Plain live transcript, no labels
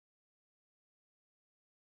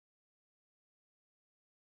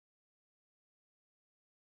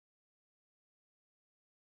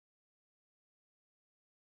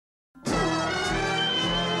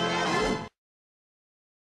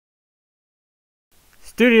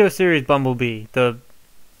Studio Series Bumblebee, the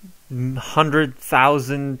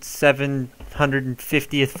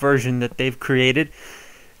 100,750th version that they've created,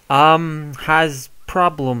 has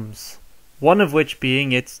problems. One of which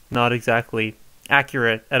being it's not exactly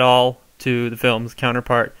accurate at all to the film's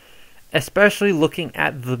counterpart, especially looking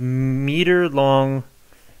at the meter-long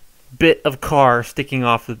bit of car sticking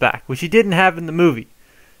off the back, which he didn't have in the movie.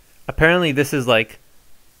 Apparently this is like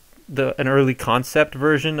an early concept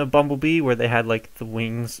version of Bumblebee where they had like the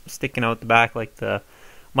wings sticking out the back like the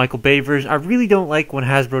Michael Bay version. I really don't like when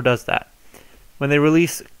Hasbro does that. When they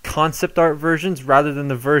release concept art versions rather than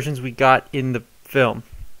the versions we got in the film.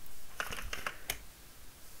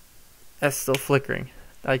 That's still flickering.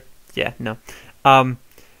 No.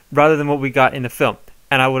 Rather than what we got in the film.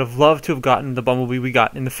 And I would have loved to have gotten the Bumblebee we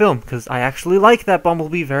got in the film, because I actually like that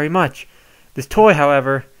Bumblebee very much. This toy,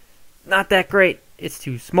 however, not that great. It's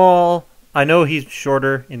too small. I know he's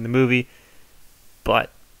shorter in the movie,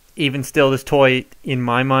 but even still, this toy, in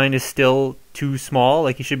my mind, is still too small.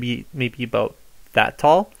 Like, he should be maybe about that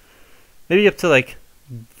tall. Maybe up to, like,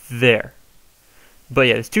 there. But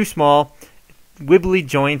yeah, it's too small. Wibbly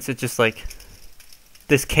joints, it's just like,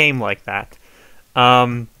 this came like that.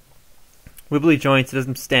 Wibbly joints, it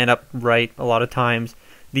doesn't stand up right a lot of times.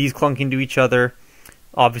 These clunk into each other.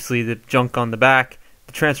 Obviously, the junk on the back.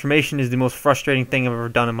 The transformation is the most frustrating thing I've ever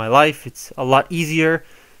done in my life. It's a lot easier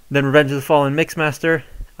than Revenge of the Fallen Mixmaster.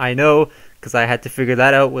 I know, because I had to figure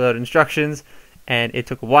that out without instructions, and it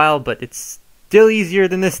took a while, but it's still easier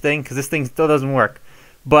than this thing, because this thing still doesn't work.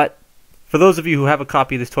 But for those of you who have a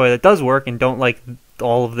copy of this toy that does work and don't like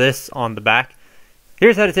all of this on the back,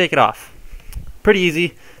 here's how to take it off. Pretty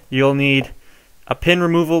easy. You'll need a pin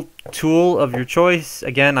removal tool of your choice.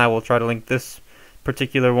 Again, I will try to link this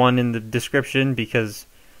particular one in the description because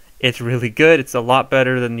it's really good. It's a lot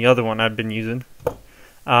better than the other one I've been using.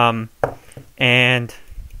 And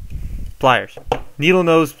pliers. Needle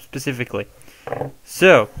nose specifically.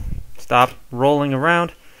 So, stop rolling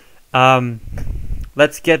around.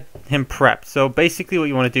 Let's get him prepped. So basically what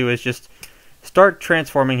you want to do is just start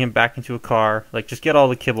transforming him back into a car. Like, just get all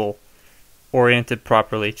the kibble oriented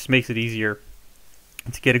properly. It just makes it easier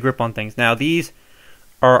to get a grip on things. Now these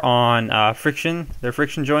are on friction. They're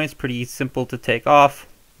friction joints, pretty simple to take off.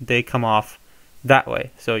 They come off that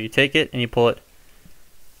way. So you take it and you pull it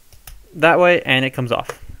that way and it comes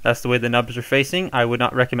off. That's the way the nubs are facing. I would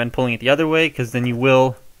not recommend pulling it the other way because then you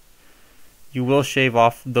will shave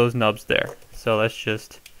off those nubs there. So let's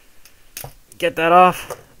just get that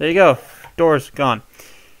off. There you go. Door's gone.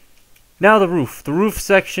 Now the roof. The roof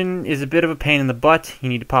section is a bit of a pain in the butt. You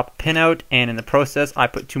need to pop a pin out, and in the process I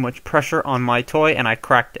put too much pressure on my toy and I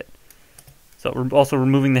cracked it. So also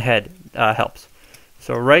removing the head helps.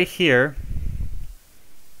 So right here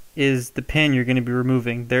is the pin you're going to be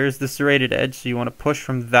removing. There's the serrated edge, so you want to push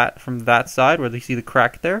from that side where you see the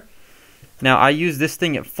crack there. Now I use this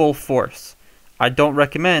thing at full force. I don't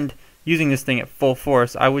recommend using this thing at full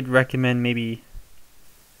force. I would recommend maybe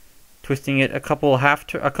twisting it a couple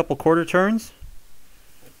quarter turns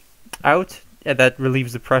out. Yeah, that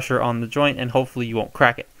relieves the pressure on the joint and hopefully you won't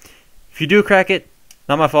crack it. If you do crack it,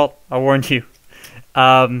 not my fault, I warned you.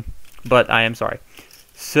 But I am sorry.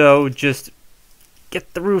 So just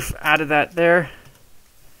get the roof out of that there.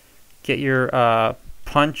 Get your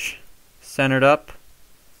punch centered up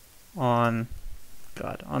on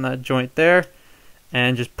that joint there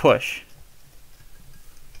and just push.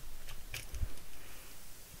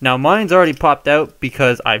 Now mine's already popped out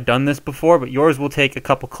because I've done this before, but yours will take a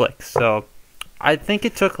couple clicks. So I think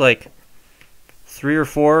it took like 3 or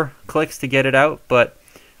 4 clicks to get it out, but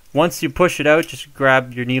once you push it out, just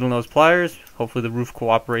grab your needle nose pliers. Hopefully the roof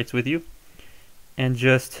cooperates with you. And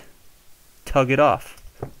just tug it off.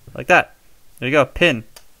 Like that. There you go. Pin.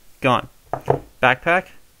 Gone. Backpack.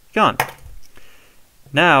 Gone.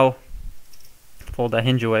 Now, fold that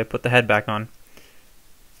hinge away, put the head back on.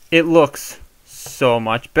 It looks so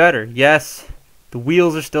much better. Yes, the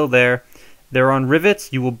wheels are still there. They're on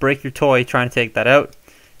rivets. You will break your toy trying to take that out.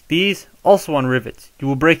 These also on rivets. You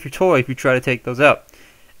will break your toy if you try to take those out.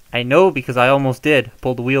 I know because I almost did.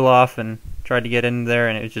 Pulled the wheel off and tried to get in there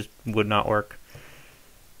and it just would not work.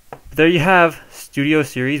 But there you have Studio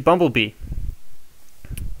Series Bumblebee.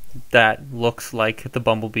 That looks like the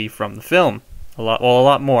Bumblebee from the film. A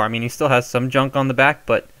lot more. I mean, he still has some junk on the back,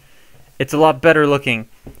 but it's a lot better looking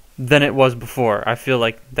than it was before. I feel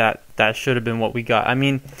like that should have been what we got. I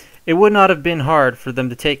mean, it would not have been hard for them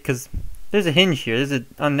to take, because there's a hinge here. There's an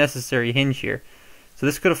unnecessary hinge here. So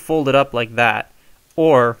this could have folded up like that,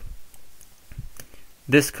 or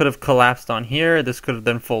this could have collapsed on here. This could have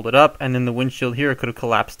then folded up, and then the windshield here could have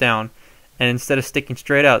collapsed down. And instead of sticking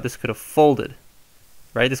straight out, this could have folded.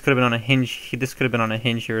 right? This could have been on a hinge. This could have been on a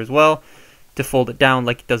hinge here as well to fold it down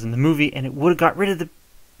like it does in the movie, and it would have got rid of the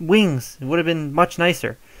wings. It would have been much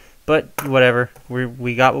nicer. But whatever.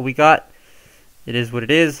 We got what we got. It is what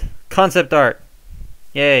it is. Concept art.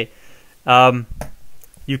 Yay.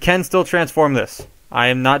 You can still transform this. I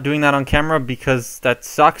am not doing that on camera because that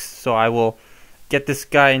sucks, so I will get this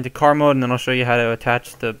guy into car mode and then I'll show you how to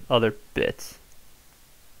attach the other bits.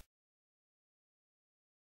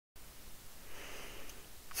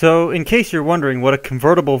 So, in case you're wondering what a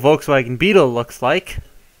convertible Volkswagen Beetle looks like,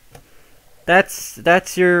 that's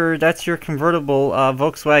your convertible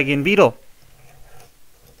Volkswagen Beetle.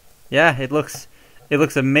 Yeah, it looks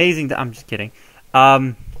amazing. I'm just kidding.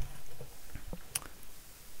 Volkswagen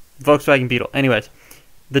Beetle. Anyways,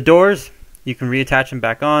 the doors, you can reattach them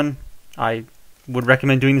back on. I would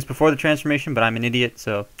recommend doing this before the transformation, but I'm an idiot,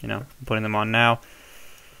 so, you know, I'm putting them on now.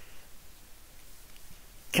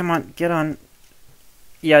 Come on, get on.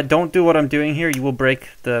 Yeah, don't do what I'm doing here. You will break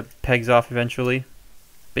the pegs off eventually.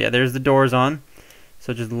 But yeah, there's the doors on.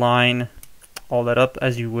 So just line all that up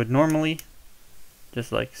as you would normally.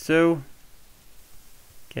 Just like so.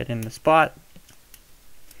 Get in the spot.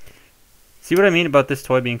 See what I mean about this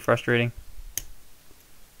toy being frustrating?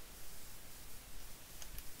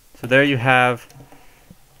 So there you have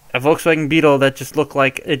a Volkswagen Beetle that just looked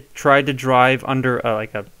like it tried to drive under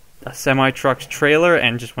like a semi-truck's trailer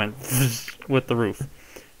and just went with the roof.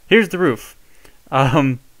 Here's the roof.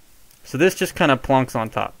 So this just kind of plonks on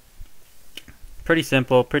top. Pretty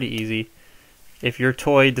simple, pretty easy. If your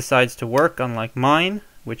toy decides to work, unlike mine,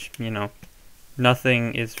 which, you know,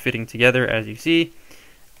 nothing is fitting together as you see,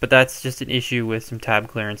 but that's just an issue with some tab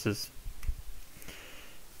clearances.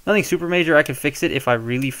 Nothing super major. I could fix it if I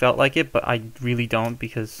really felt like it, but I really don't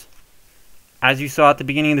because, as you saw at the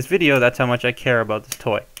beginning of this video, that's how much I care about this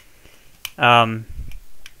toy. Oh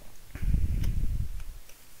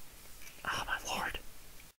my lord.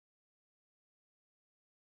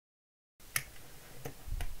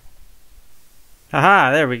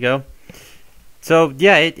 Haha, there we go. So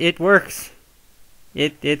yeah, it works.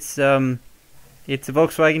 It's a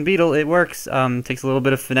Volkswagen Beetle. It works. Takes a little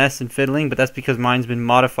bit of finesse and fiddling, but that's because mine's been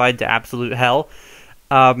modified to absolute hell.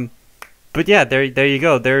 But yeah, there you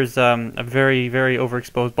go. There's a very, very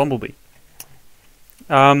overexposed Bumblebee.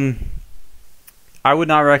 I would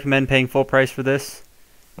not recommend paying full price for this.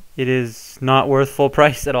 It is not worth full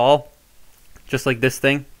price at all. Just like this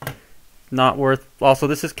thing. Not worth. Also,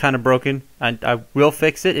 this is kind of broken. I will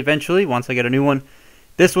fix it eventually once I get a new one.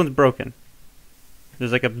 This one's broken.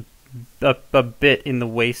 There's like a bit in the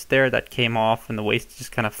waist there that came off, and the waist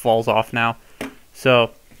just kind of falls off now.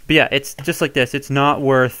 So, but yeah, it's just like this. It's not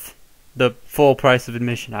worth the full price of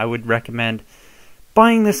admission. I would recommend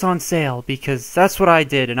buying this on sale because that's what I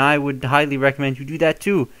did, and I would highly recommend you do that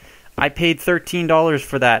too. I paid $13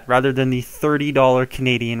 for that rather than the $30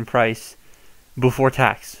 Canadian price before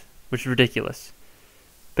tax, which is ridiculous.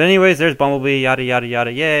 But anyways, there's Bumblebee, yada yada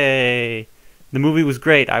yada, yay! The movie was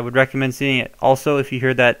great. I would recommend seeing it. Also, if you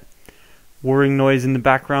hear that whirring noise in the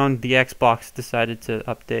background, the Xbox decided to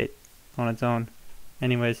update on its own.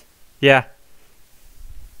 Anyways, yeah.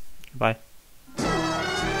 Bye.